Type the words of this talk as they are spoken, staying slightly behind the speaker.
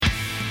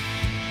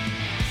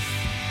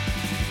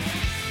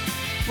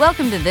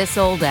Welcome to This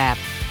Old App,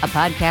 a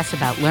podcast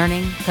about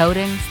learning,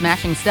 coding,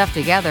 smashing stuff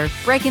together,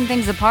 breaking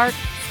things apart,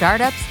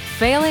 startups,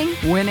 failing,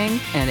 winning,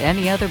 and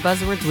any other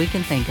buzzwords we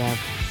can think of.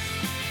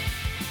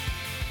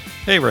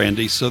 Hey,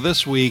 Randy. So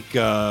this week,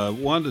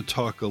 wanted to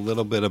talk a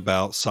little bit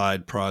about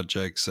side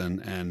projects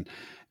and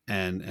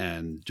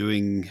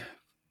doing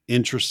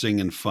interesting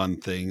and fun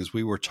things.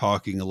 We were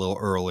talking a little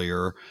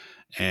earlier,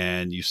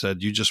 and you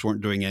said you just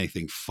weren't doing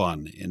anything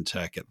fun in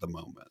tech at the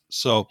moment.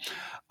 So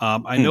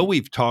I know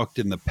we've talked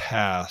in the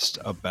past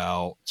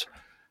about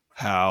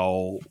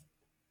how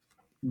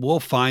we'll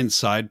find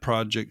side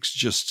projects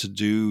just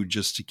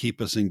to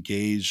keep us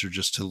engaged, or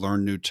just to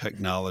learn new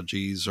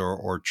technologies,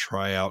 or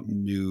try out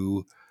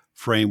new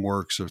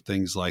frameworks or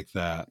things like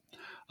that.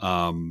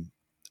 Um,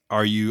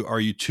 are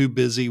you too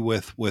busy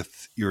with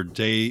your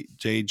day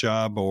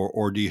job,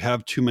 or do you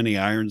have too many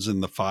irons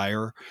in the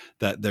fire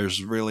that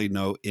there's really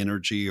no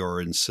energy or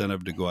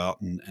incentive to go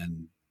out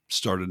and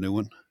start a new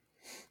one?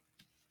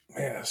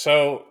 Yeah,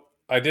 so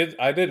I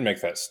did make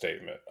that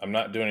statement. I'm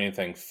not doing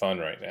anything fun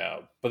right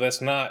now, but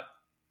that's not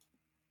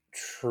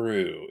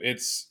true.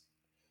 It's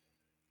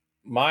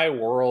My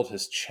world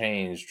has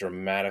changed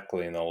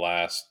dramatically in the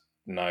last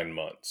 9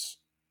 months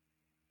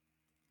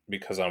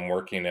because I'm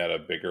working at a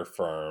bigger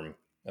firm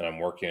and I'm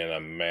working in a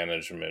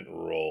management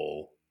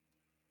role.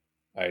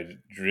 I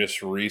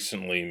just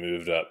recently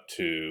moved up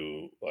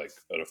to like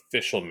an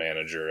official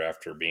manager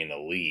after being a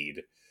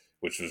lead,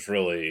 which was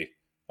really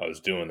I was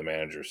doing the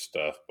manager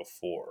stuff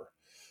before.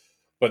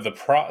 But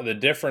the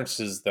difference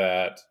is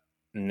that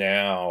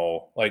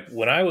now, like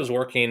when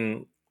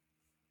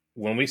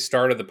we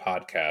started the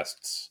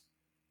podcasts,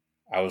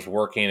 I was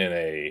working in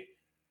a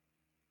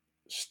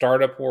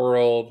startup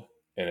world,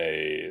 in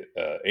a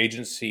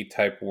agency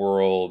type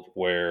world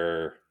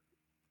where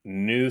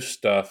new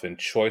stuff and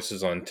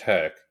choices on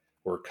tech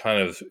were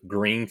kind of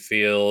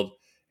greenfield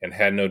and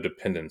had no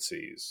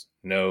dependencies.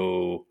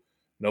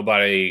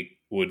 Nobody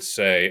would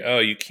say, "Oh,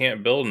 you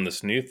can't build in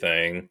this new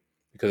thing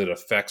because it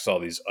affects all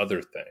these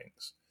other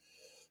things."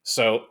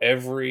 So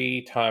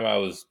every time I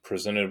was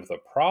presented with a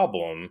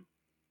problem,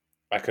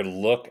 I could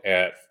look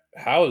at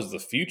how is the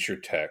future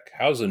tech,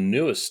 how's the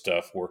newest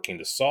stuff working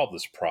to solve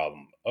this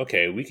problem?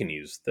 Okay, we can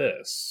use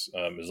this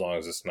as long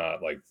as it's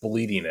not like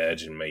bleeding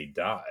edge and may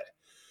die.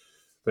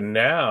 But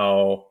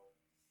now,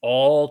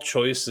 all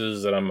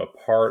choices that I'm a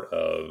part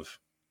of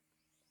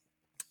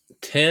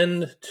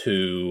tend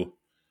to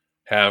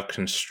have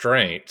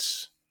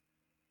constraints.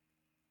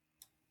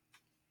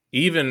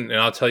 And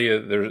I'll tell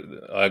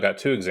you, I got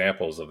two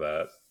examples of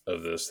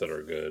this that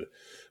are good.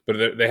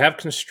 But they have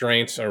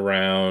constraints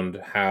around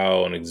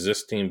how an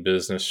existing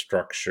business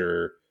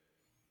structure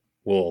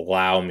will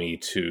allow me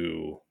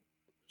to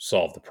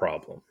solve the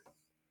problem.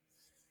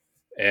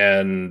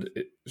 And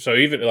so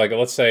even like,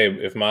 let's say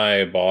if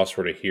my boss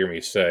were to hear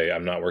me say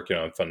I'm not working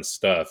on fun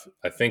stuff,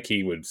 I think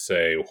he would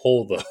say,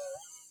 hold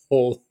the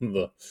hold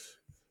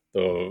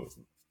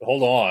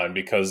on,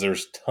 because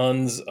there's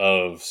tons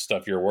of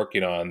stuff you're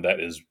working on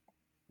that is,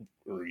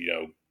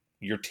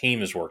 your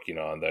team is working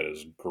on that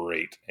is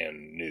great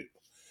and new.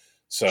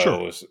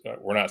 Sure. So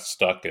we're not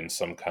stuck in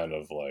some kind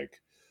of like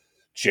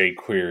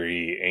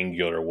jQuery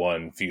Angular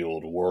 1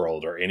 fueled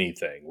world or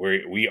anything.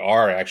 We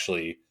are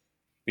actually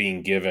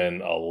being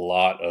given a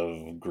lot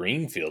of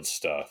greenfield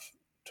stuff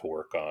to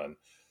work on,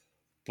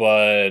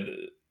 but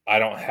I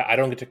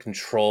don't get to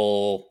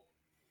control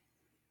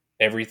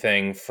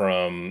everything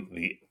from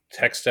the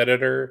text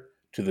editor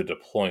to the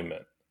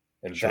deployment,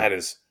 and Sure. it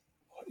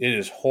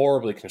is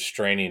horribly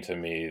constraining to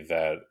me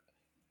that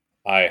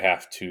I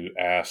have to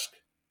ask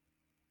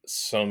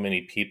so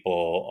many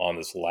people on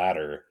this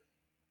ladder,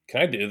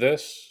 can I do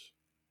this?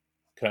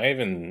 Can I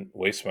even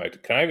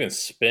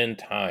spend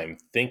time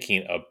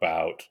thinking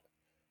about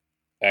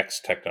X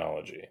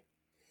technology?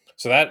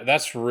 So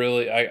that's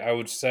really, I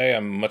would say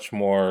I'm much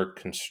more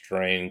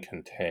constrained,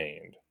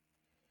 contained.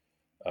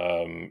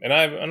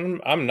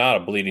 And I'm not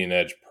a bleeding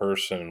edge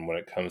person when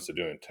it comes to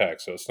doing tech.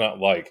 So it's not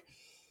like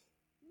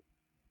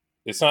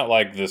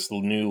this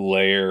new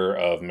layer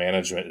of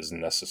management is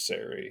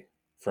necessary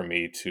for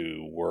me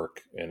to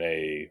work in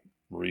a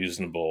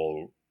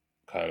reasonable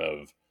kind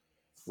of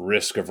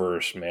risk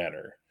averse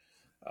manner.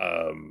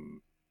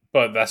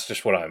 But that's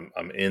just what I'm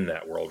in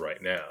that world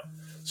right now.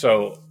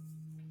 So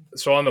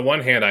on the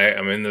one hand,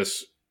 I'm in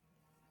this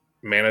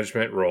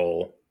management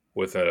role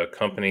with a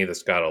company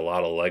that's got a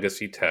lot of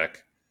legacy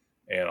tech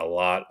and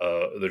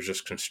there's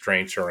just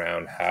constraints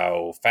around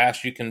how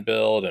fast you can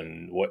build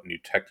and what new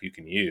tech you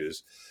can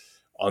use.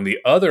 On the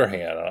other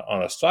hand,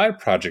 on a side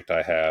project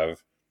I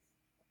have,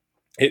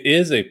 it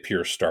is a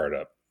pure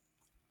startup.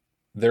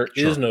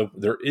 Sure.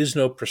 There is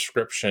no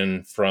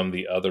prescription from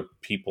the other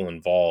people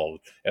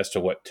involved as to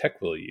what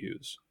tech we'll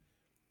use.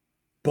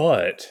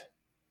 But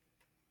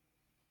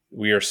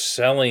we are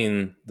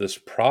selling this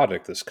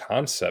product, this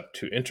concept,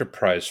 to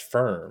enterprise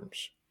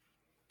firms.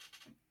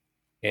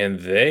 And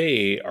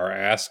they are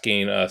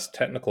asking us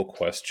technical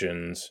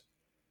questions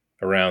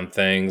around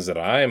things that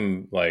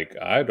I'm like,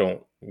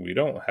 we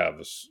don't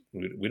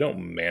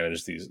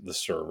manage the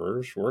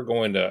servers. We're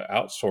going to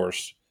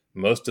outsource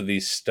most of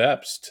these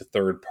steps to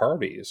third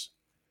parties.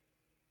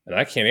 And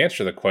I can't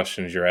answer the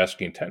questions you're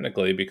asking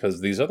technically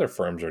because these other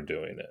firms are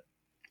doing it.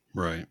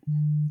 Right.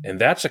 And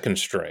that's a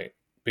constraint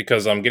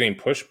because I'm getting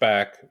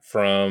pushback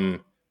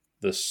from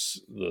the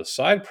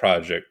side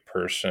project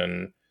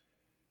person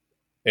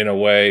in a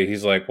way.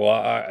 He's like, well,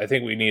 I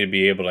think we need to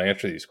be able to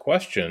answer these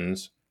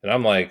questions. And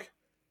I'm like,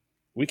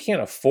 we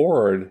can't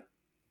afford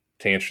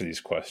to answer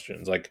these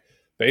questions. Like,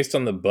 based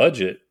on the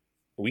budget,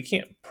 we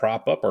can't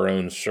prop up our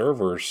own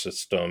server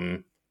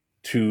system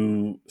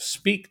to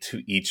speak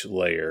to each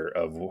layer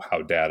of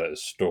how data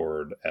is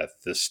stored at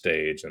this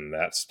stage and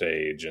that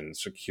stage and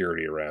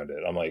security around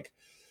it. I'm like,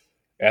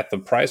 at the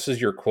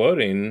prices you're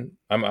quoting,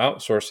 I'm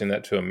outsourcing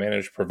that to a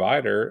managed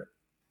provider,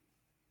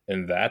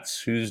 and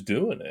that's who's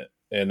doing it.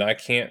 And I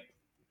can't.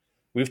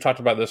 We've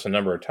talked about this a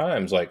number of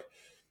times. Like,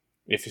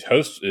 if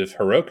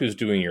Heroku's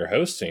doing your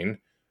hosting,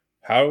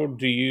 how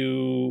do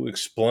you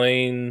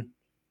explain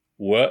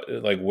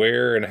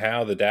where and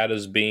how the data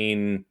is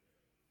being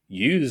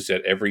used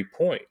at every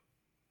point?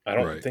 I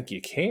don't Right. think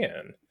you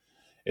can.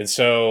 And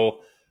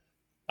so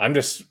I'm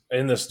just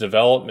in this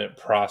development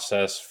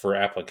process for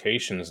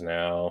applications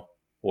now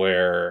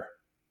where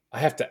I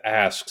have to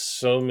ask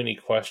so many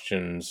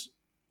questions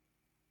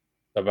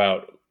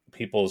about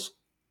people's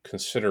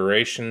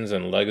considerations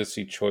and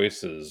legacy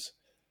choices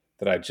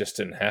that I just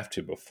didn't have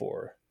to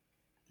before.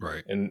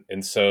 Right.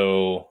 And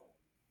so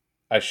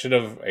I should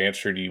have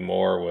answered you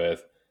more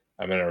with,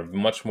 I'm in a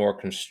much more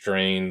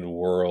constrained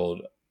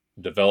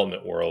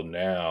development world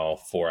now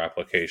for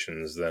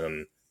applications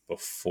than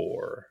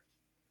before,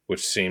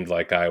 which seemed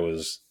like I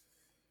was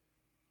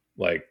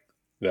like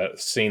that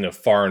scene of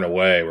Far and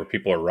Away where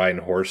people are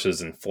riding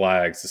horses and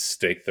flags to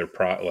stake their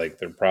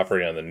their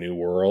property on the new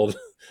world.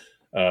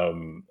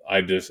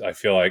 I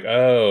feel like,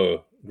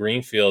 oh,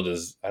 Greenfield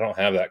I don't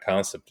have that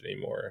concept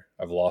anymore.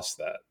 I've lost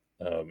that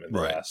in the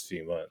Right. last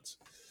few months.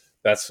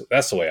 That's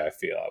the way I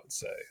feel, I would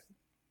say.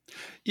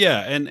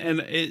 Yeah,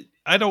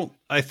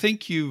 I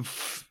think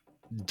you've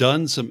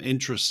done some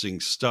interesting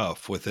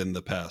stuff within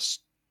the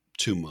past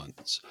 2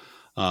 months,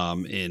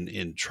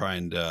 in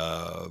trying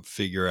to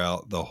figure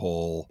out the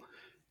whole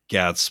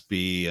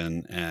Gatsby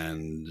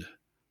and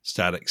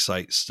static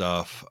site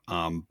stuff.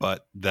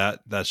 But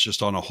that's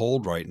just on a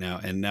hold right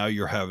now, and now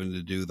you're having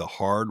to do the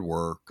hard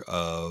work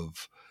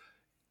of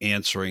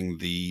answering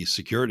the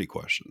security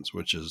questions,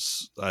 which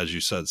is, as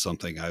you said,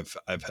 something I've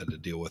had to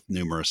deal with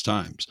numerous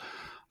times.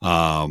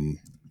 Um,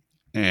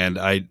 and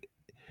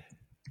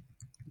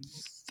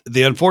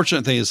the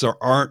unfortunate thing is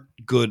there aren't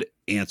good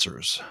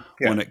answers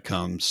when it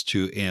comes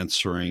to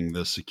answering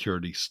the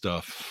security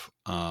stuff,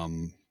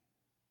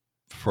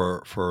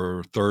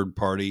 for third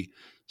party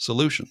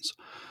solutions.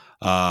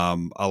 A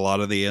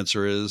lot of the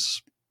answer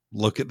is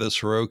look at this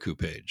Heroku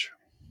page.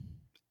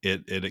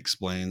 It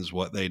explains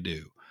what they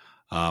do.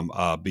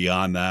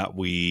 Beyond that,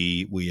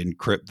 we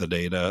encrypt the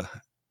data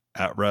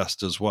at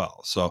rest as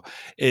well. So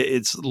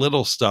it's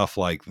little stuff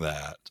like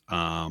that.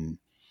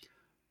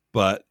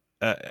 But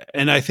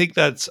and I think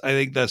that's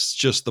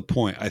just the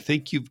point. I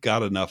think you've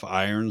got enough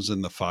irons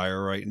in the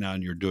fire right now,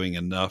 and you're doing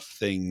enough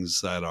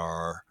things that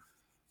are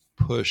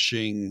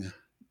pushing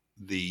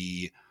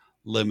the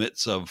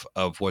limits of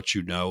what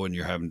you know, and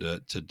you're having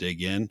to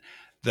dig in.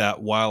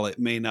 That while it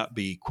may not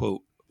be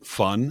quote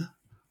fun,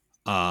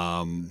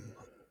 um,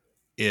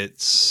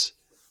 it's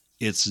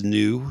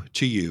new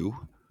to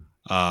you,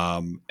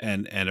 and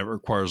it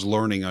requires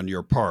learning on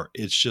your part.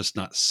 It's just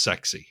not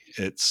sexy.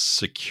 It's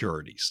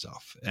security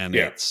stuff, and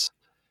Yeah. it's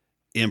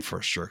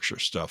infrastructure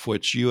stuff,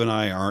 which you and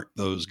I aren't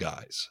those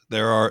guys.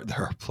 There are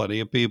plenty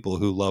of people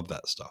who love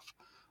that stuff.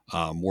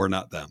 We're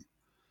not them.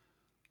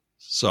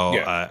 So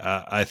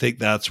Yeah. I think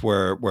that's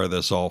where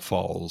this all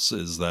falls,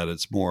 is that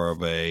it's more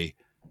of a,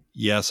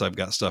 yes, I've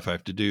got stuff I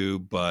have to do,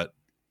 but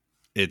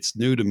it's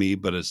new to me,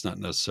 but it's not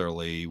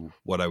necessarily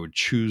what I would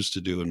choose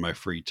to do in my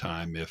free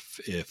time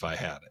if I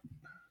had it.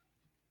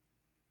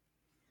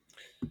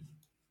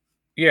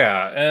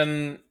 Yeah,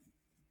 and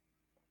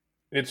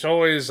it's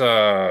always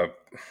a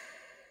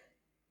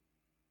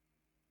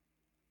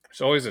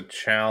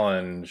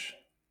challenge.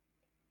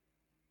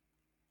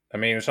 I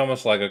mean, it's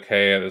almost like,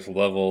 okay, at this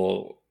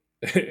level,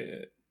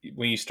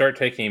 when you start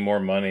taking more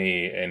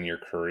money in your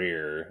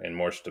career and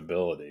more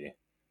stability,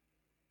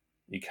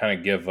 you kind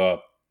of give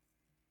up.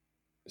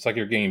 It's like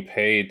you're getting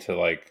paid to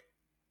like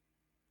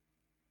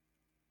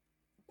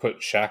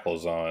put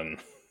shackles on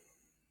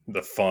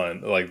the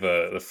fun, like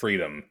the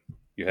freedom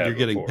you had You're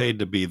getting before. paid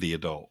to be the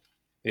adult.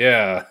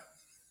 Yeah.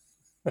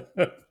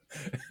 And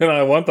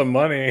I want the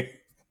money.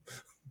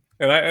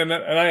 And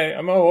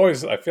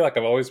I feel like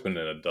I've always been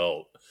an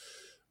adult.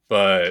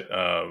 But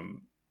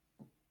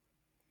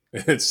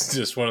it's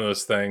just one of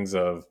those things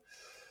of,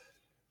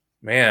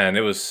 man,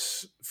 it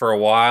was for a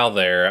while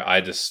there, I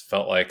just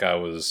felt like I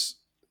was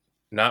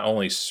not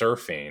only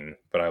surfing,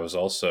 but I was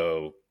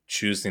also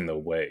choosing the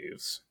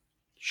waves.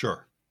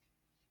 Sure.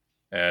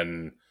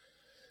 And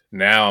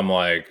now I'm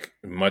like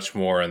much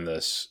more in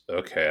this,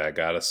 okay, I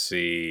gotta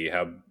see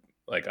how,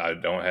 like, I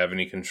don't have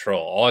any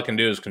control. All I can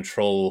do is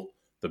control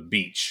the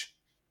beach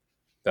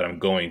that I'm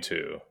going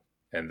to.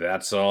 And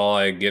that's all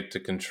I get to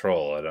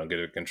control. I don't get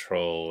to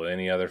control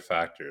any other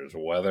factors.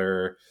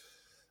 Weather,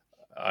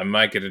 I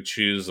might get to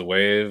choose the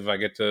wave. I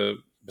get to,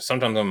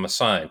 sometimes I'm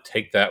assigned,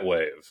 take that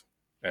wave.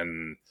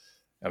 And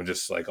I'm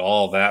just like,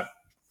 all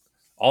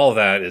of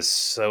that is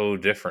so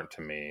different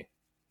to me.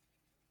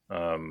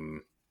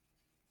 Um,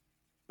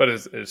 but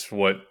it's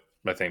what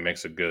I think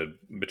makes a good,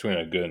 between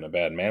a good and a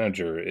bad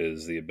manager,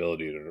 is the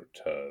ability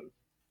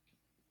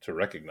to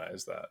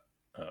recognize that.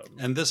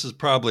 And this is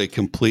probably a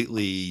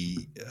completely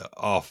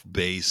off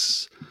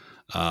base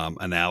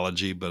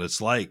analogy, but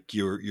it's like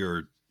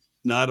you're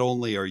not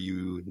only are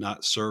you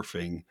not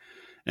surfing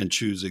and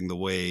choosing the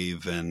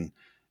wave and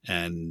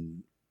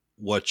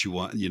what you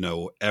want,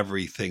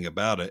 everything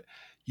about it.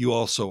 You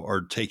also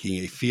are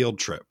taking a field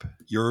trip.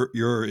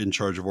 You're in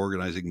charge of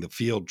organizing the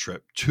field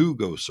trip to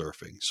go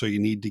surfing. So you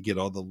need to get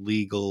all the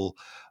legal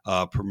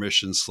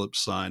permission slips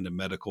signed and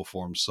medical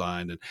forms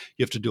signed, and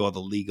you have to do all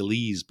the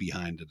legalese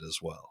behind it as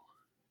well.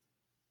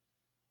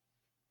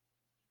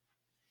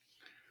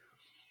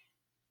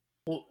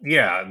 Well,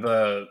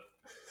 yeah,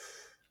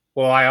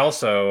 I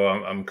also,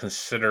 I'm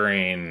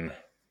considering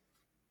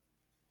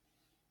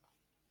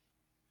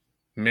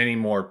many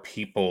more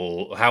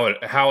people,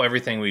 how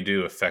everything we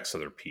do affects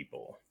other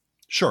people.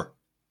 Sure.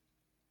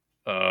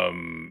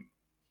 Um,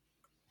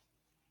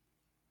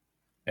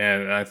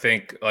 and I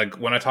think, like,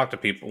 when I talk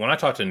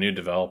to new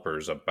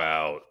developers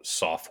about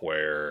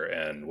software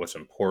and what's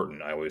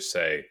important, I always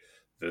say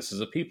this is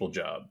a people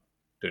job.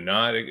 Do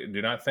not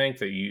think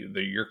that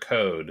your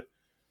code,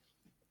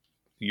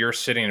 you're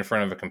sitting in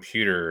front of a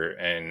computer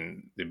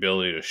and the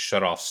ability to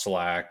shut off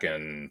Slack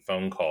and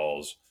phone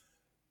calls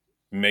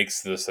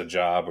makes this a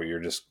job where you're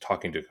just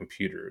talking to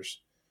computers.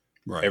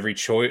 Right.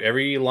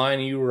 Every line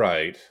you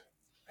write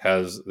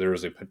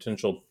there's a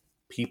potential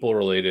people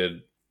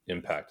related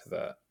impact to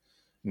that.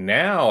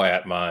 Now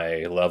at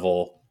my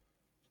level,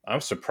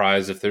 I'm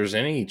surprised if there's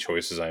any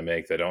choices I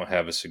make that don't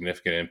have a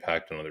significant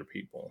impact on other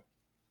people.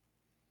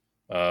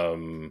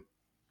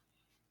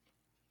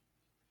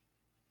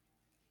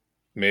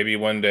 Maybe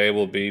one day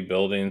we'll be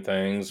building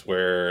things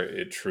where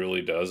it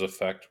truly does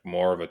affect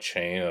more of a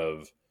chain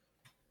of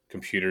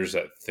computers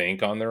that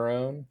think on their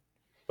own,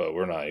 but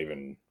we're not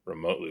even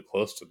remotely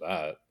close to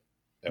that.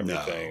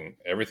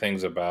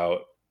 Everything's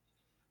about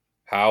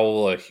how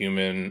will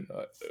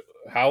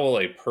how will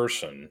a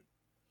person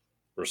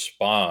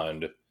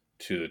respond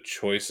to the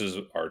choices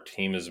our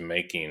team is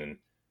making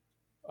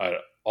at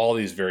all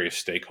these various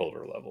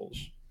stakeholder levels.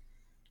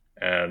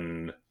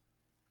 And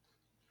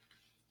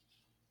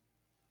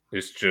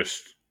it's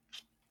just,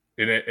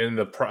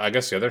 I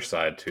guess the other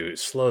side too, it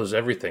slows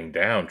everything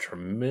down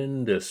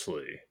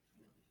tremendously.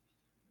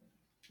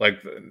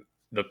 Like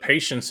the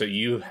patience that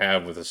you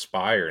have with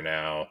Aspire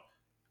now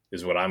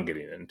is what I'm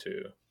getting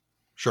into.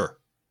 Sure.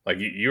 Like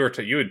you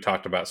had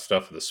talked about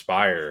stuff with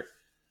Aspire,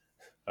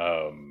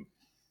 a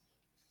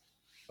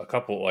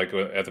couple, like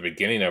at the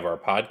beginning of our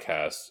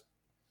podcast,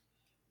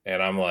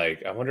 and I'm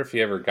like, I wonder if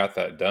you ever got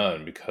that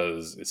done,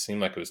 because it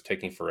seemed like it was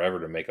taking forever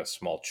to make a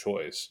small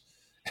choice.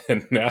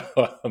 And now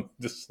I'm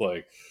just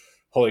like,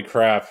 holy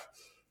crap,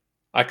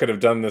 I could have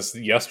done this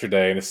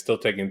yesterday and it's still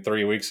taking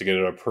 3 weeks to get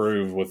it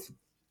approved with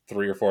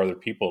 3 or 4 other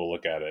people to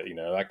look at it,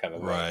 that kind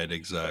of thing. Right,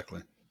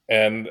 exactly.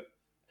 And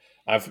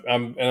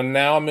and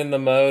now I'm in the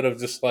mode of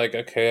just like,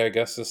 okay, I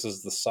guess this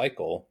is the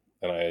cycle,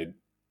 and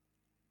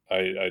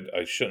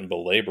I shouldn't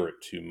belabor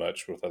it too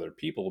much with other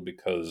people,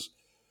 because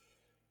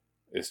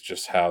it's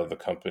just how the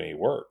company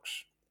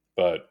works.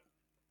 But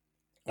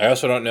I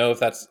also don't know if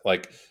that's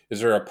like,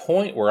 is there a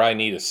point where I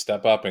need to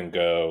step up and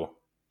go,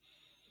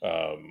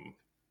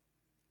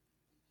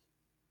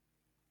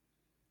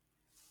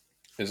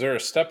 is there a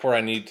step where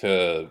I need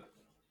to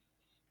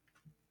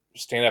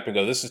stand up and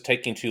go, this is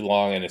taking too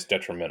long and it's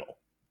detrimental?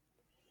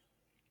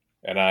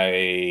 And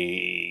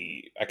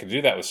I could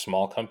do that with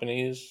small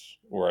companies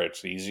where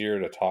it's easier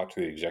to talk to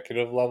the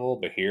executive level,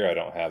 but here I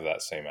don't have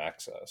that same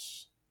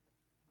access.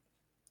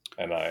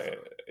 And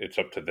it's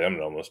up to them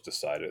to almost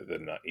decide it,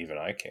 that not even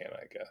I can,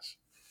 I guess.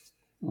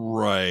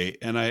 Right.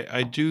 And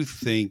I do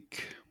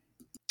think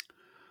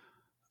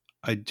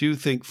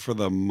for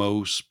the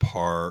most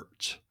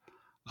part,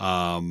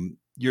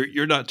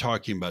 you're not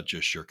talking about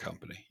just your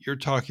company. You're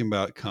talking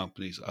about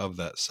companies of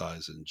that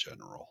size in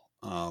general.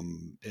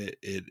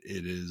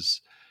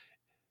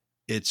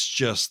 It's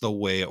just the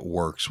way it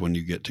works when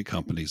you get to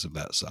companies of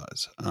that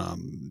size.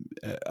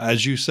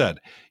 As you said,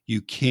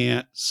 you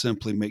can't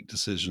simply make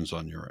decisions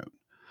on your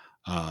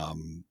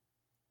own.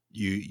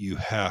 You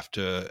have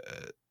to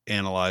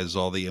analyze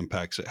all the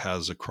impacts it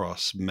has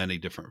across many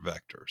different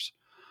vectors.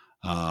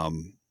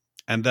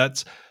 And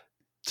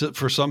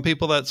for some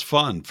people that's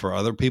fun. For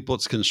other people,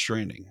 it's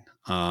constraining.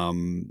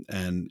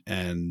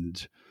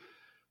 And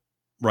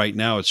right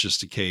now it's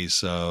just a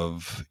case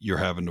of you're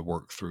having to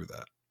work through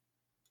that.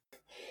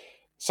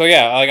 So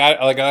yeah,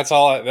 that's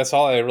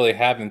all I really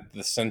have, in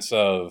the sense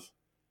of,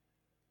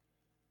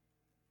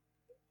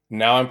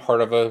 Now I'm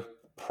part of a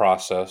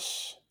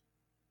process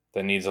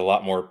that needs a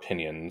lot more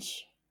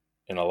opinions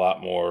and a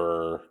lot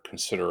more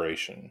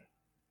consideration.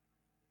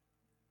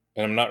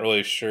 And I'm not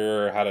really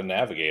sure how to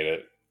navigate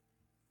it,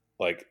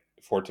 like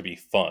for it to be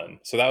fun.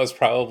 So that was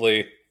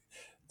probably,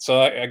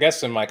 so I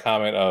guess in my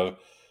comment of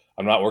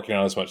I'm not working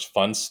on as much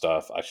fun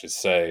stuff, I should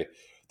say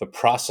the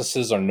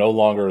processes are no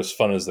longer as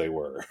fun as they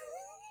were.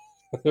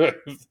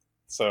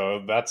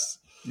 So that's,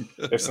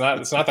 it's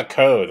not the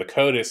code. The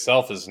code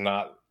itself is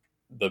not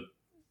the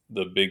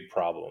big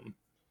problem.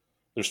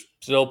 There's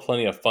still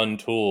plenty of fun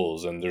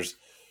tools, and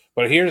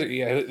but here's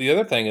the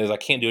other thing is I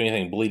can't do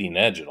anything bleeding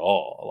edge at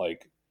all.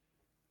 Like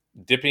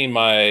dipping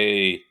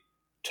my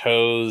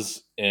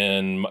toes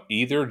in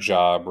either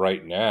job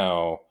right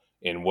now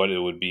in what it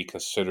would be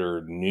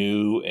considered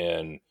new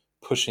and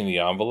pushing the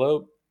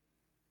envelope.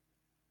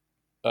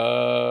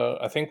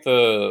 I think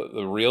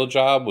the real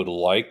job would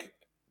like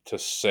to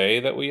say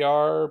that we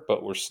are,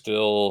 but we're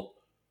still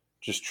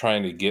just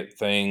trying to get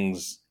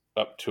things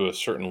up to a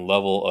certain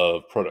level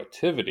of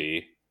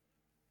productivity.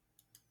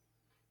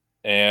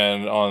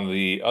 And on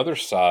the other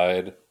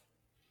side,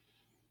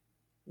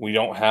 we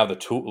don't have the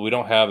tool, we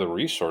don't have the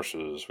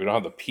resources, we don't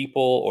have the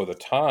people or the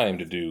time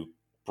to do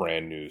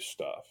brand new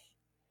stuff.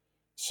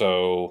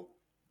 So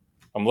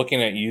I'm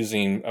looking at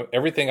using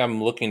everything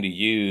I'm looking to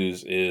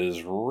use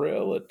is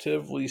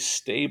relatively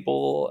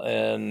stable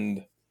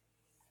and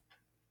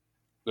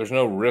there's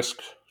no risk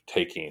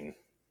taking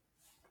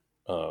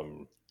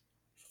for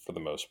the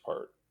most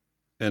part.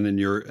 And in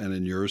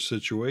your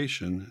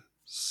situation,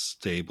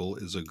 stable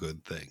is a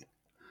good thing.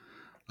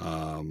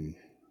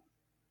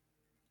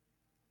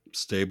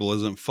 Stable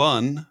isn't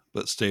fun,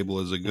 but stable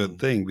is a good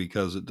thing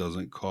because it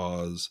doesn't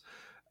cause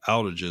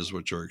outages,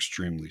 which are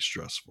extremely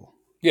stressful.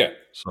 Yeah.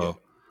 So, yeah.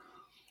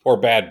 Or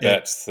bad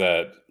bets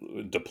that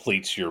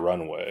depletes your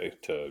runway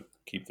to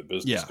keep the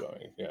business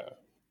going. Yeah.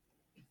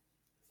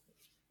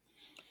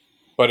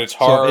 But it's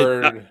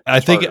hard. So I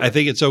think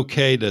it's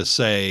okay to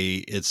say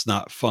it's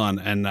not fun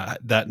and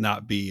that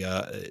not be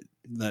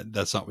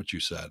that's not what you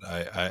said.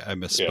 I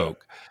misspoke.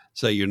 Yeah.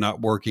 Say you're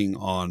not working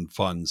on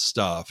fun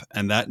stuff,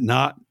 and that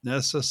not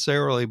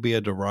necessarily be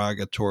a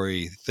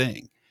derogatory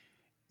thing.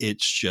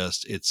 It's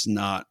just it's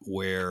not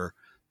where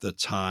the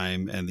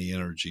time and the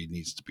energy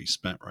needs to be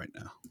spent right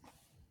now.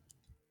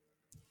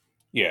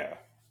 Yeah.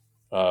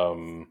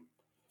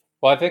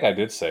 Well, I think I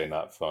did say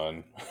not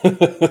fun,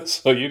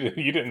 so you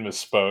didn't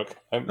misspoke.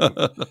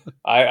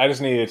 I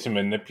just needed to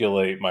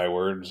manipulate my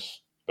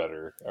words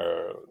better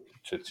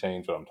to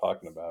change what I'm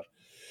talking about.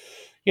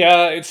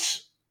 Yeah,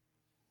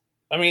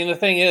 I mean, the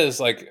thing is,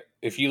 like,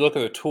 if you look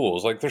at the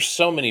tools, like, there's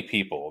so many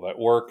people that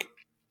work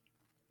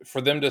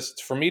for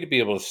me to be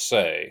able to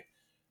say,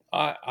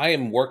 I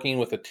am working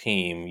with a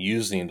team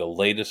using the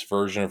latest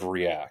version of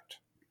React.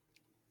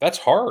 That's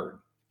hard.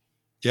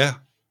 Yeah.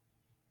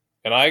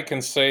 And I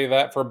can say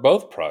that for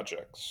both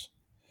projects.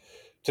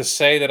 To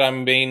say that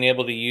I'm being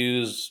able to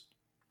use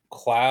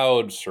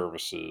cloud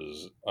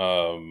services,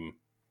 that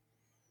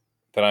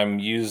I'm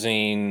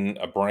using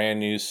a brand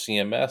new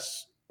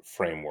CMS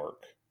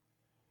framework,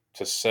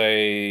 to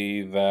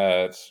say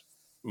that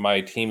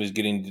my team is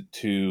getting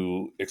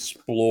to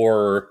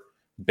explore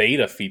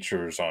beta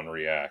features on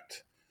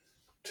React,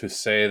 to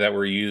say that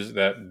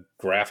that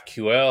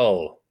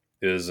GraphQL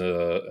is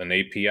an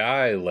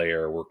API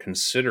layer we're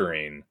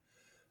considering.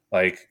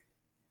 Like,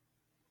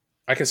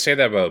 I can say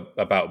that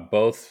about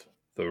both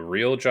the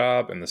real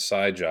job and the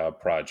side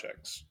job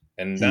projects,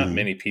 and not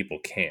many people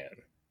can.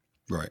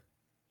 Right.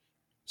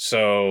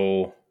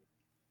 So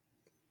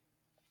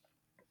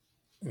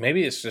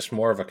maybe it's just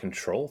more of a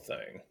control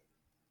thing.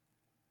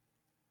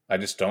 I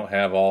just don't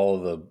have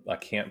I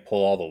can't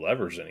pull all the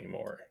levers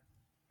anymore.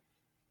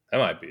 That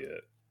might be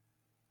it.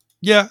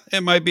 Yeah,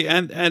 it might be.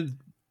 And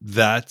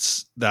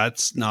that's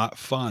not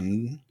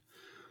fun.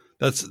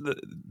 That's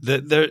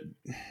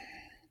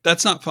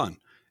not fun.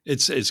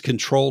 It's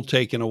control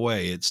taken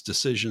away. It's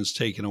decisions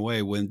taken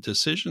away when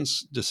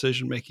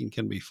decision making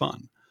can be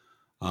fun.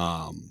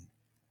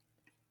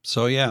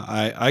 So yeah,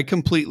 I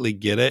completely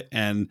get it.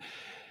 And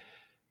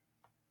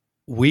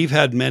we've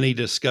had many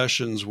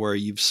discussions where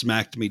you've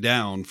smacked me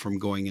down from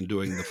going and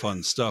doing the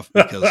fun stuff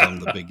because I'm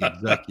the big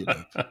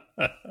executive.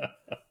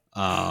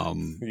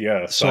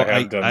 Yes, so I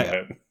have done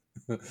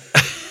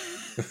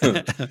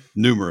that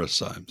numerous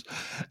times,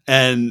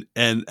 and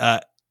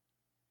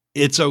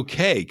it's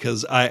okay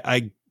because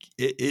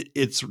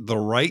it's the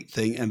right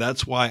thing, and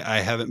that's why I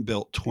haven't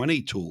built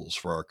 20 tools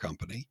for our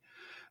company.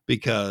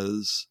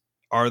 Because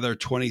are there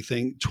 20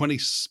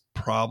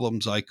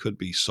 problems I could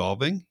be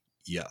solving?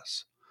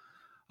 Yes.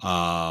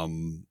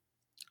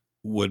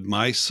 Would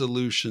my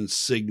solution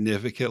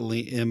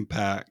significantly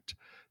impact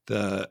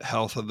the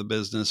health of the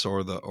business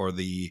or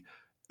the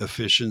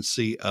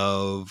efficiency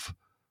of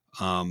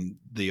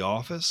the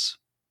office?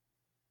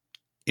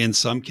 In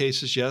some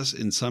cases, yes.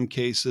 In some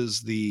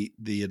cases, the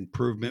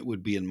improvement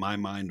would be in my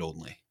mind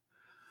only.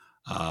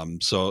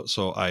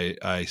 So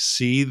I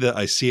see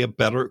a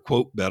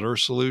better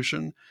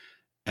solution,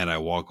 and I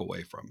walk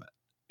away from it,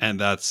 and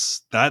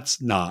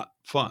that's not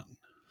fun.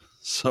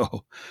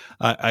 So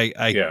I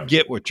Yeah.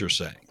 get what you're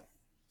saying.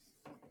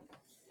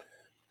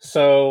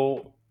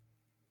 So,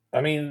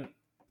 I mean,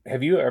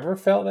 have you ever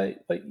felt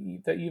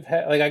that you've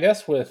had, like, I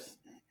guess with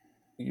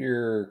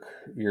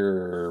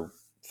your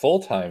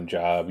full-time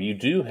job, you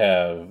do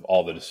have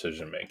all the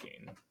decision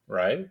making,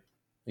 right?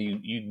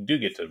 You do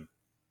get to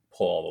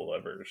pull all the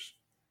levers.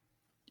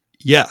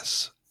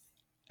 Yes.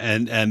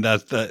 And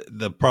that's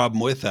the problem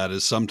with that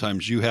is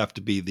sometimes you have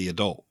to be the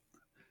adult.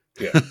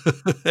 Yeah.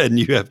 And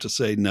you have to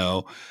say,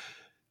 no,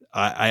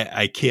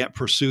 I can't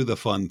pursue the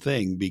fun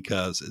thing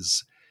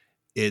because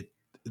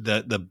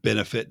the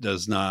benefit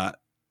does not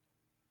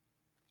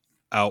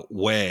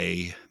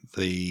outweigh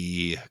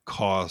the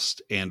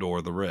cost and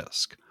or the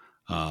risk.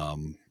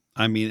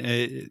 I mean,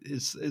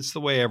 it's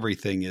the way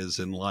everything is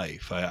in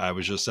life. I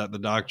was just at the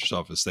doctor's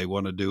office. They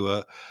want to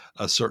do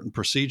a certain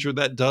procedure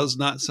that does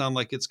not sound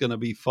like it's going to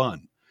be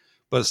fun,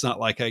 but it's not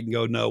like I can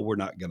go, no, we're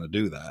not going to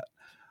do that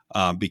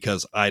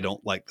because I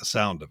don't like the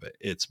sound of it.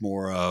 It's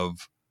more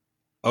of,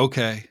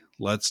 okay,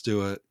 let's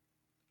do it.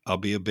 I'll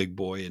be a big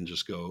boy and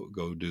just go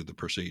do the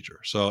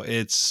procedure. So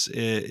it's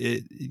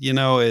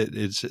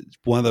it's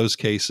one of those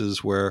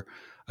cases where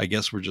I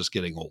guess we're just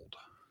getting old.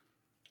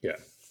 Yeah.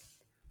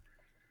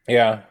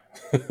 Yeah.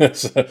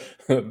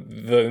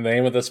 The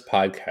name of this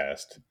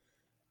podcast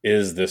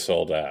is This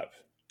Old App.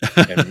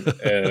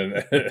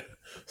 And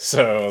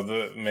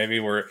so maybe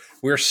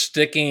we're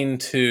sticking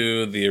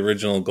to the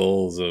original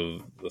goals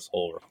of this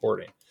whole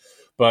recording.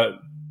 But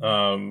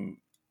I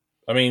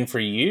mean, for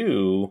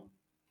you,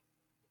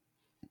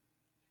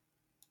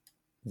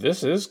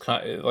 this is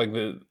kind of like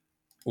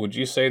would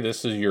you say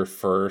this is your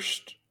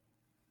first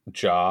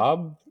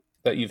job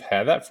that you've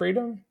had that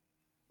freedom?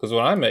 Because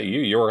when I met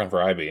you, you're working for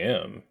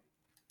IBM.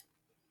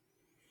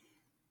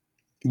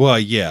 Well,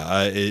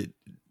 yeah,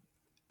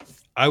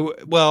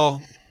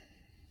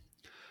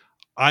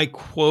 I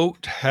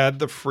quote had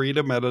the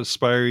freedom at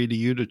Aspire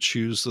EDU to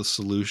choose the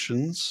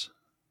solutions.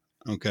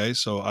 Okay,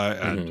 so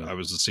Mm-hmm. I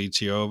was the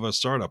CTO of a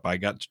startup. I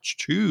got to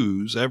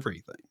choose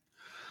everything.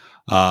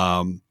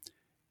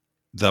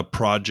 The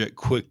project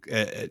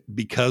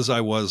because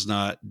I was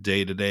not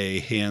day to day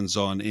hands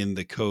on in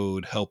the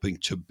code helping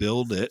to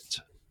build it.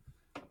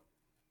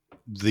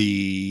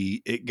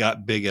 It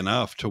got big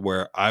enough to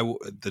where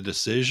the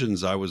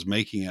decisions I was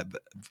making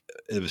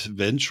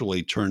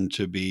eventually turned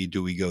to be,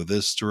 do we go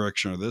this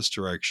direction or this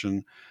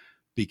direction?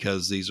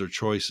 Because these are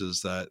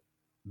choices that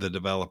the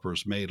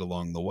developers made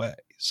along the way.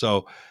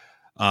 So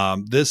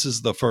this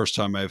is the first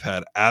time I've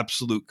had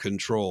absolute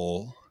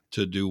control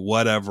to do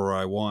whatever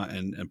I want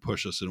and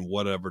push us in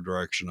whatever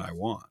direction I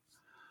want.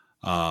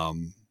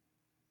 And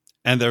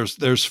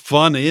there's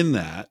fun in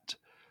that,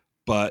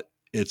 but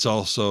it's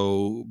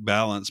also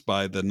balanced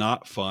by the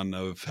not fun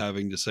of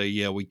having to say,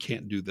 yeah, we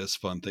can't do this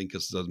fun thing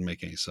because it doesn't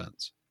make any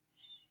sense.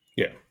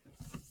 Yeah.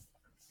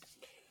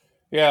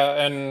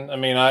 Yeah, and I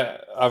mean, I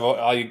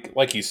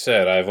like you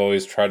said, I've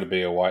always tried to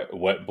be a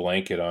wet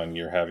blanket on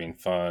your having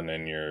fun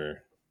and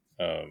your,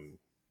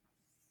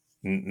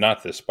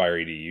 not the Aspire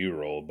EDU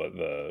role, but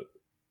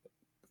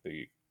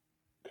the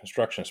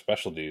construction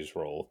specialties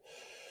role.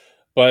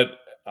 But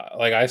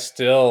like, I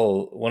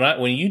still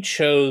when you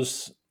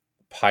chose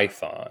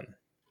Python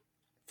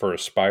for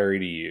Aspire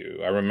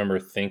EDU, I remember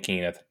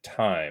thinking at the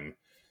time,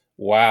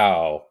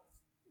 wow,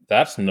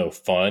 that's no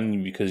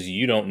fun because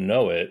you don't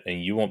know it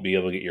and you won't be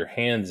able to get your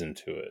hands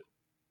into it.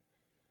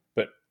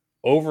 But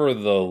over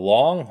the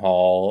long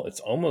haul, it's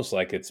almost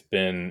like it's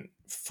been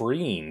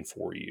freeing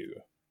for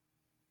you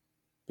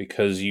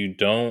because you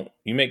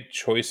make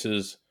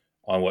choices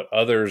on what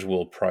others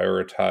will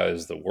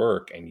prioritize the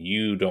work, and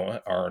you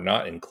are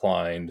not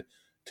inclined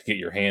to get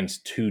your hands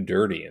too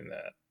dirty in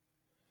that,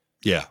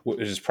 Yeah. which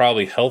is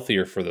probably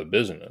healthier for the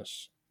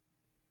business.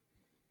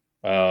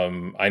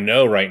 I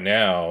know right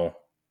now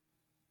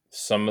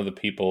some of the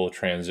people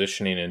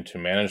transitioning into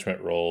management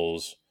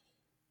roles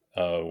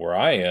where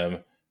I am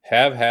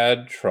have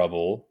had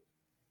trouble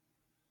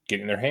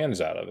getting their hands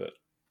out of it.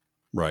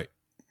 Right.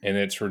 And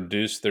it's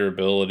reduced their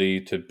ability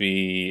to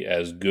be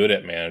as good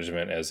at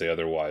management as they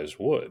otherwise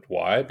would.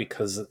 Why?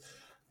 Because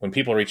when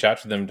people reach out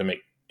to them to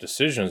make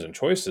decisions and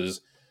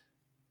choices,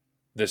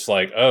 it's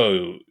kind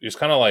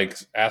of like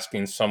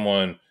asking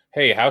someone,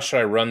 hey, how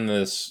should I run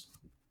this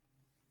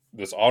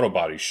auto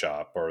body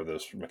shop or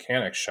this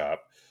mechanic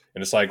shop?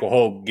 And it's like,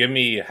 well, give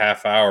me a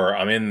half hour.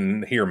 I'm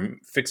in here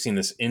fixing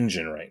this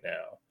engine right now.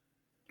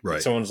 And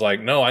Right. someone's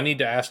like, no, I need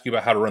to ask you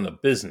about how to run the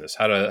business,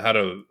 how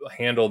to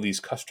handle these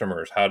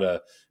customers, how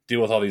to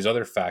deal with all these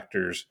other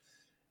factors.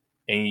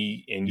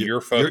 And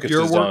your focus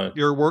is on,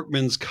 your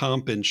workman's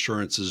comp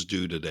insurance is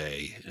due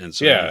today, and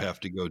so you yeah, have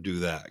to go do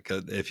that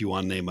if you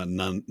want to name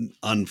an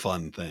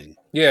unfun thing.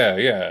 yeah,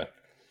 yeah.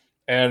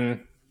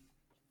 And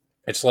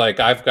it's like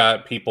I've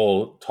got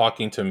people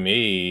talking to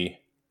me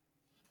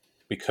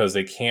because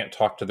they can't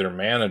talk to their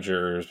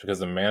managers because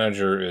the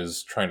manager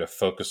is trying to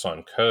focus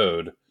on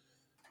code.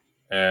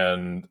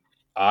 And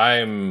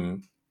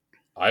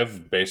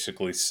I've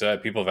basically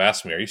said, people have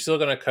asked me, are you still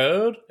going to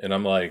code? And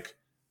I'm like,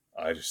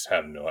 I just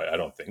have I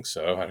don't think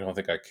so. I don't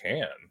think I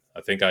can.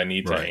 I think I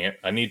need Right.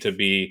 I need to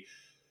be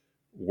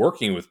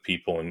working with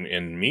people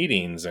in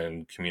meetings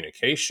and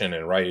communication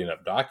and writing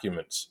up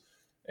documents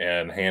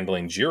and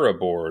handling Jira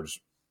boards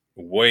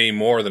way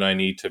more than I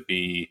need to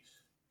be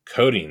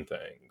coding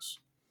things.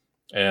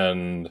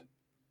 And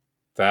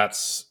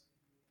that's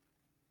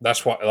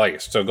why, like,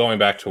 so going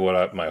back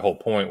to my whole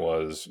point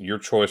was, your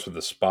choice with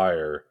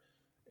Aspire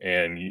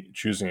and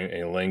choosing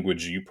a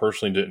language you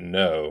personally didn't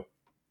know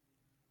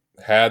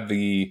had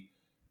the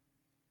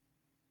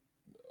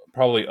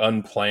probably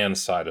unplanned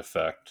side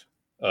effect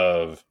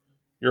of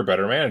you're a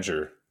better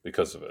manager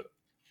because of it.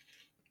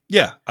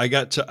 Yeah, I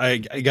got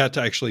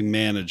to actually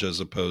manage as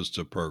opposed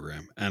to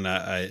program, and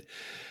I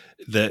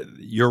that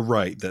you're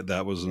right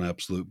that was an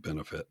absolute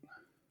benefit.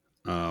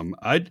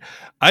 I'd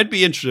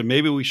be interested.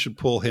 Maybe we should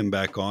pull him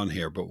back on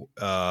here, but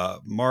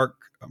Mark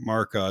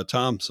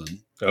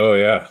Thompson, Oh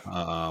yeah.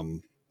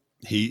 um,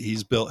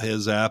 he's built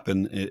his app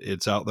and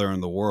it's out there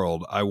in the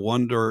world. I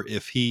wonder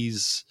if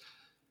he's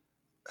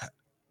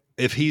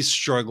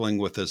struggling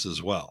with this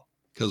as well.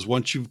 Because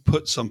once you've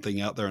put something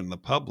out there in the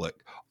public,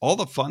 all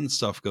the fun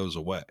stuff goes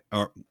away,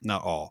 or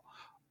not all.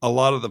 A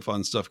lot of the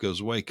fun stuff goes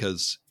away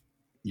because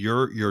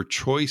your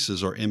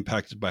choices are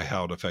impacted by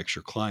how it affects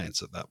your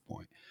clients at that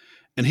point.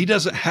 And he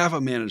doesn't have a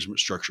management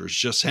structure; it's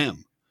just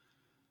him.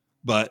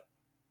 But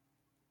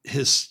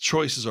his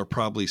choices are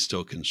probably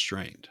still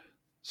constrained.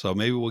 So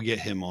maybe we'll get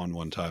him on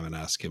one time and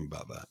ask him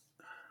about that.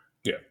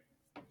 Yeah.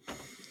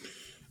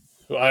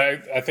 Well,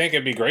 I think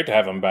it'd be great to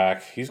have him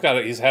back. He's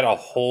had a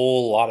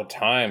whole lot of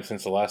time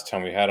since the last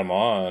time we had him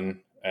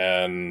on,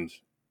 and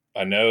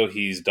I know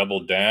he's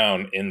doubled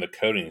down in the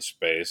coding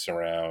space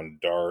around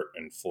Dart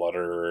and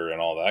Flutter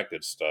and all that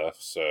good stuff.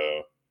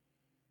 So,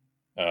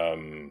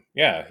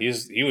 yeah,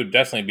 he would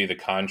definitely be the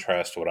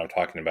contrast to what I'm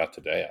talking about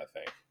today, I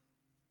think.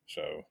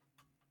 So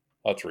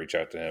I'll have to reach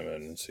out to him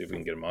and see if we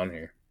can get him on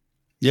here.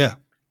 Yeah.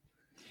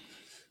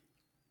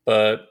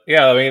 But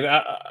yeah, I mean,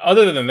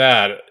 other than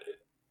that,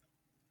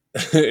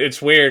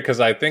 it's weird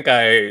because I think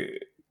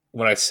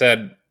when I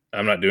said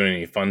I'm not doing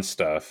any fun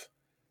stuff,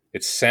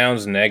 it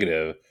sounds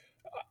negative.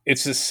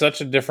 It's just such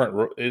a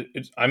different.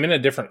 I'm in a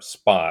different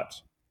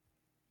spot,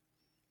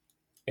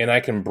 and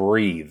I can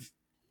breathe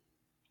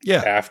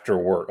Yeah. after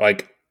work.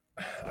 Like,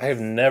 I have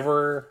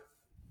never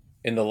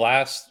in the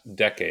last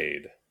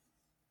decade,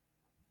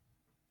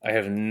 I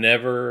have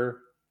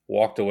never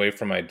walked away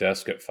from my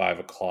desk at 5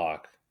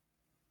 o'clock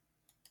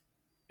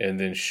and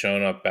then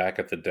shown up back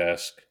at the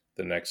desk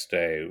the next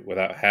day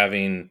without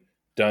having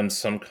done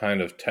some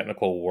kind of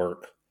technical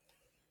work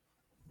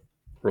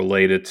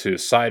related to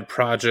side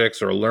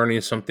projects or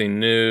learning something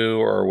new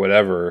or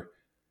whatever,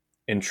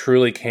 and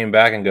truly came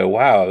back and go,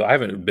 wow, I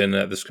haven't been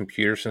at this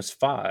computer since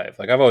 5.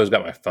 Like, I've always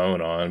got my phone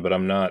on, but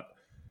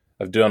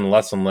I've done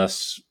less and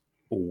less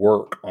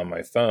work on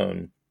my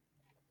phone.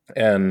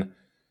 And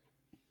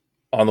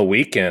on the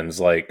weekends,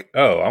 like,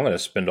 oh, I'm going to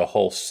spend a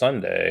whole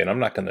Sunday and I'm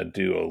not going to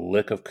do a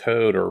lick of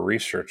code or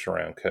research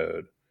around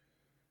code.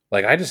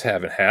 Like, I just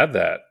haven't had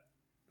that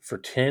for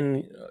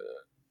 10,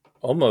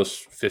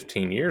 almost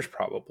 15 years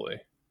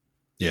probably.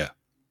 Yeah.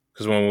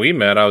 Because when we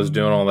met, I was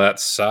doing all that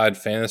side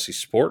fantasy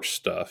sports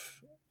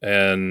stuff.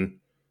 And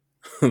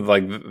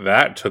like,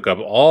 that took up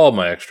all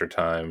my extra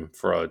time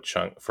for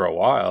a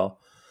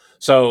while.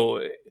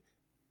 So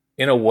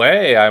in a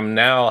way, I'm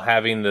now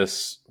having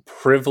this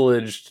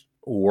privileged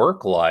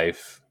work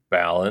life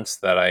balance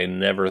that I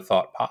never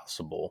thought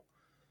possible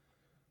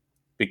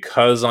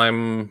because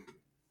I'm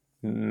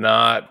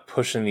not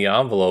pushing the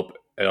envelope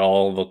at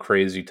all the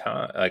crazy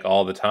time, like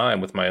all the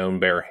time with my own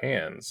bare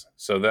hands.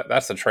 So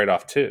that's the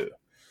trade-off too.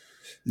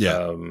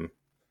 Yeah.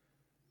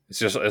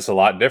 It's a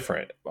lot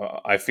different.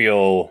 I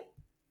feel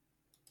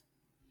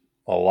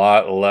a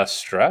lot less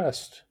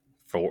stressed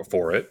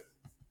for it.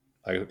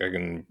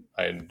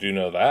 I do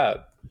know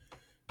that.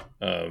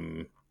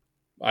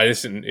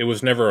 It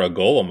was never a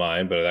goal of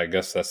mine, but I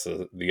guess that's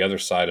the other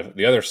side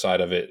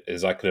of it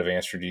is I could have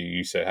answered you.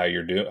 You said how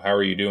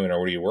are you doing, or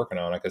what are you working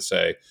on? I could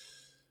say,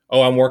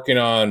 oh, I'm working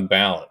on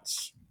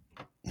balance.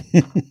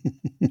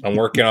 I'm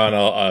working on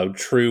a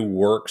true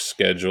work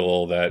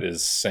schedule that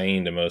is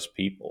sane to most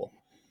people.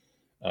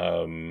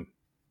 And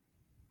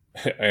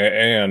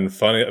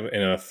funny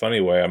in a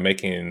funny way, I'm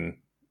making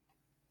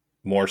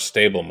more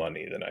stable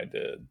money than I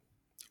did.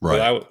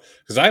 Right.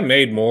 Because I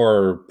made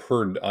more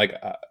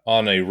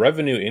on a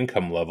revenue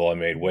income level, I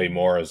made way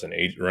more as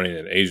running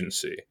an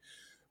agency,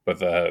 but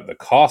the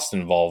cost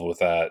involved with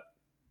that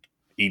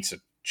eats a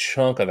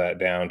chunk of that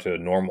down to a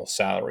normal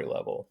salary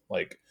level.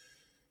 Like,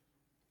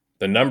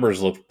 the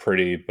numbers looked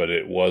pretty, but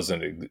it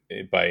wasn't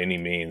by any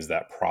means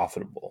that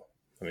profitable.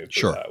 Let me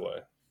put it that way.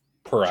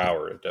 Per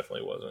hour, it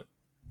definitely wasn't.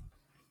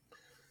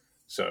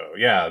 So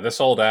yeah,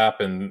 this old app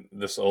and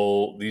these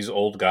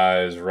old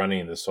guys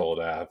running this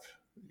old app.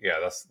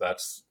 Yeah,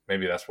 that's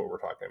maybe that's what we're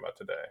talking about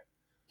today.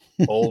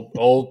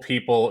 Old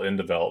people in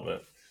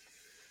development.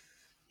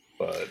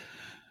 But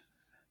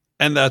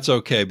And that's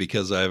okay,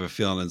 because I have a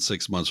feeling in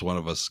 6 months, one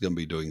of us is going to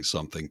be doing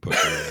something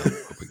pushing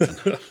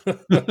it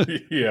up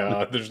again.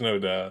 Yeah, there's no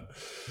doubt.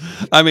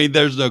 I mean,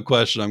 there's no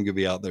question I'm going to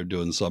be out there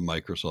doing some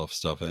Microsoft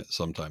stuff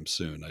sometime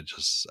soon. I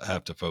just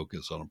have to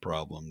focus on a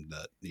problem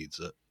that needs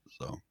it.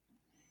 So,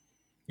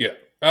 yeah.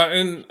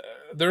 And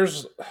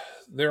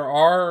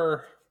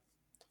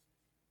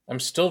I'm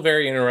still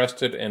very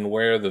interested in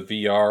where the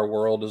VR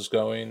world is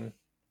going.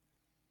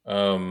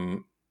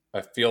 I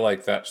feel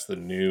like that's the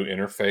new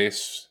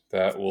interface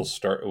that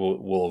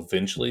we'll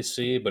eventually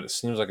see, but it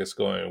seems like it's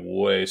going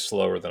way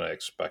slower than I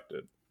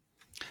expected.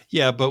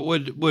 yeah, but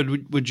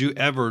would you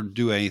ever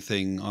do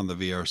anything on the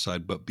VR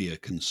side but be a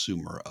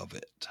consumer of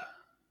it?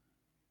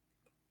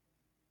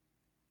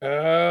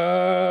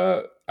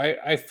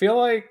 I feel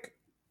like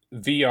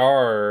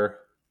VR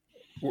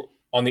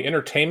on the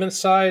entertainment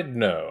side,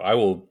 no. I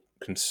will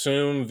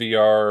consume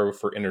VR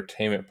for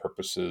entertainment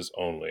purposes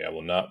only. I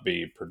will not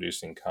be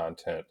producing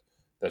content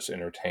that's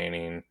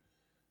entertaining.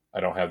 I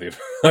don't have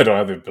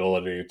the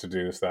ability to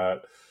do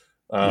that.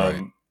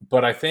 Right.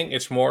 But I think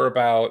it's more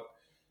about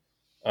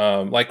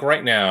like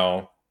right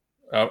now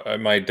at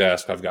my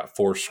desk, I've got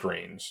 4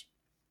 screens,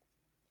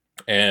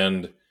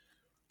 and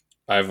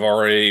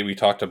we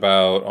talked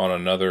about on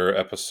another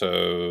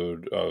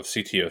episode of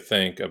CTO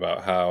Think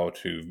about how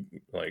to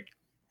like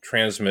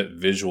transmit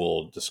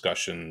visual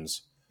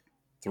discussions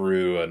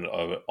through an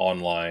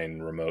online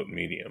remote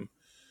medium.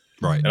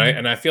 Right.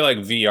 And I feel like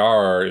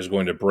VR is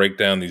going to break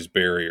down these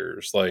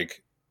barriers.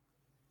 Like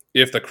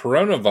if the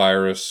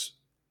coronavirus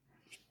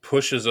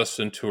pushes us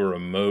into a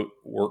remote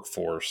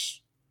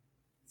workforce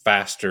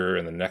faster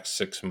in the next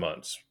 6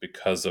 months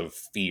because of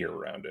fear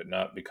around it,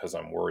 not because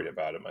I'm worried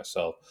about it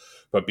myself,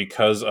 but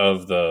because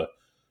of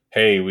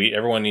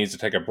everyone needs to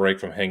take a break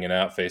from hanging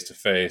out face to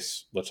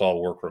face. Let's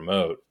all work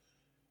remote.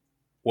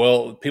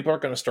 Well, people are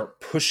going to start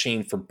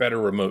pushing for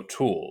better remote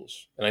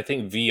tools. And I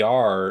think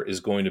VR is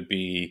going to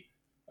be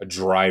a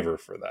driver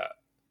for that,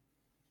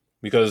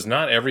 because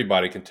not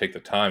everybody can take the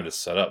time to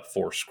set up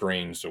 4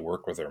 screens to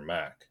work with their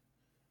Mac.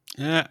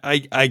 Yeah,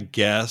 I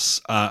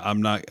guess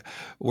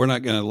we're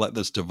not going to let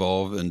this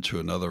devolve into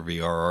another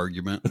VR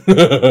argument.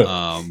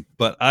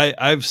 But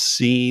I've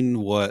seen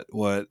what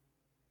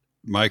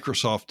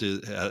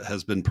Microsoft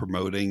has been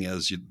promoting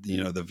as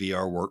the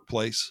VR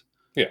workplace.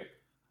 Yeah.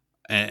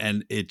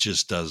 And it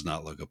just does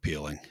not look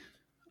appealing.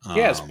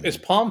 Yeah, it's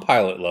Palm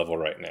Pilot level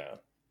right now.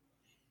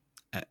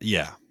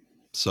 Yeah.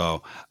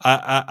 So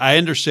I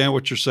understand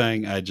what you're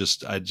saying. I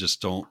just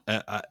don't.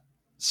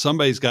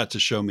 Somebody's got to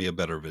show me a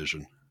better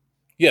vision.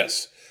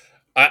 Yes.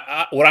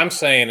 What I'm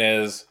saying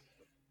is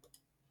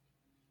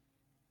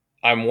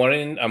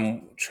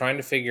I'm trying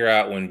to figure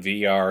out when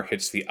VR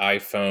hits the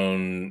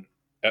iPhone,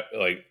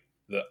 like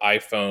the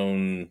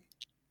iPhone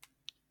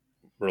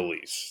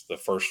release, the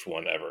first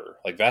one ever.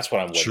 Like that's what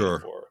I'm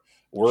looking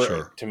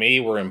for. To me,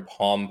 we're in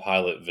Palm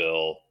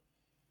Pilotville,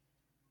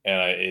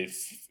 and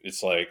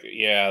it's like,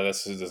 yeah,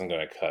 this isn't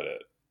going to cut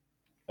it.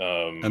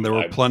 And there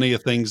were plenty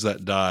of things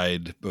that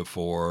died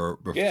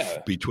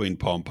between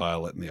Palm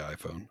Pilot and the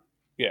iPhone.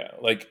 Yeah,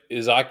 like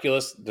does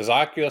Oculus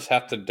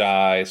have to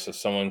die so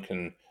someone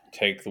can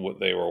take what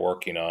they were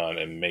working on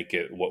and make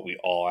it what we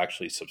all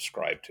actually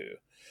subscribe to?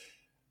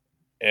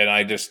 And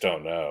I just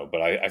don't know,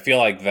 but I feel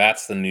like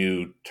that's the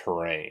new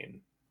terrain.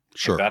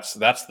 Sure, like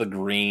that's the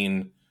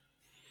green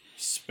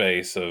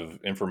space of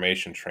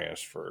information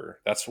transfer.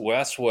 That's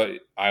what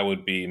I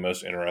would be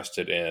most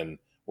interested in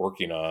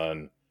working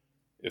on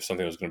if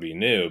something was going to be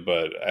new.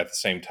 But at the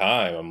same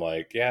time, I'm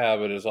like, yeah,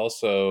 but it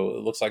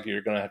looks like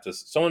you're going to have to.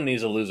 Someone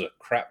needs to lose a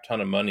crap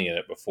ton of money in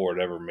it before it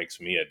ever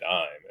makes me a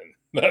dime, and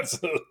that's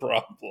the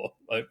problem.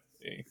 I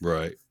think.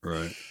 Right.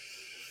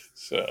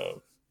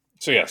 So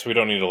yes, we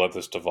don't need to let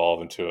this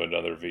devolve into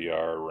another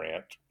VR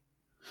rant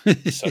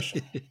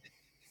session.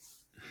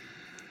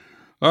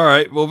 All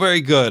right. Well,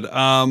 very good.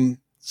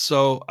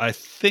 So I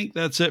think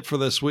that's it for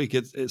this week.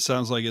 It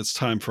sounds like it's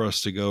time for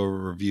us to go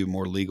review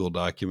more legal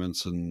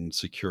documents and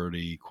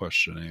security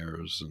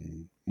questionnaires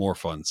and more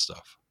fun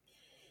stuff.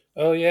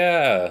 Oh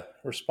yeah,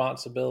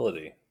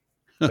 responsibility.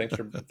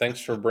 Thanks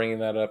for bringing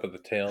that up at the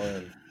tail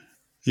end.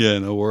 Yeah,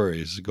 no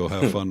worries. Go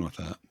have fun with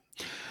that.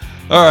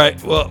 All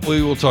right. Well,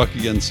 we will talk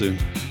again soon.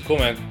 Cool,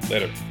 man.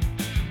 Later.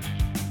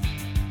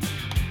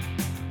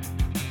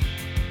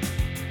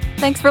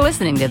 Thanks for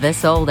listening to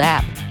This Old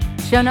App.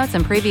 Show notes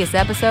and previous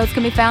episodes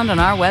can be found on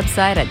our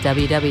website at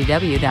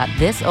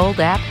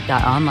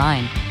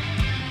www.thisoldapp.online.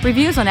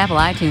 Reviews on Apple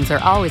iTunes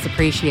are always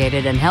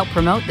appreciated and help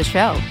promote the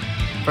show.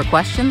 For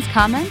questions,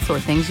 comments, or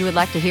things you would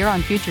like to hear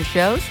on future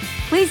shows,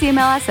 please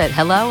email us at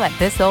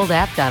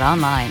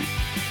hello@thisoldapp.online.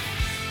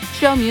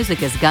 Show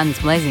music is Guns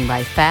Blazing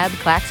by Fab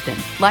Claxton,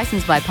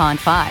 licensed by Pond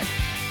 5.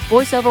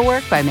 Voiceover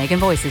work by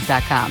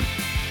MeganVoices.com.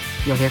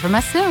 You'll hear from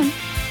us soon.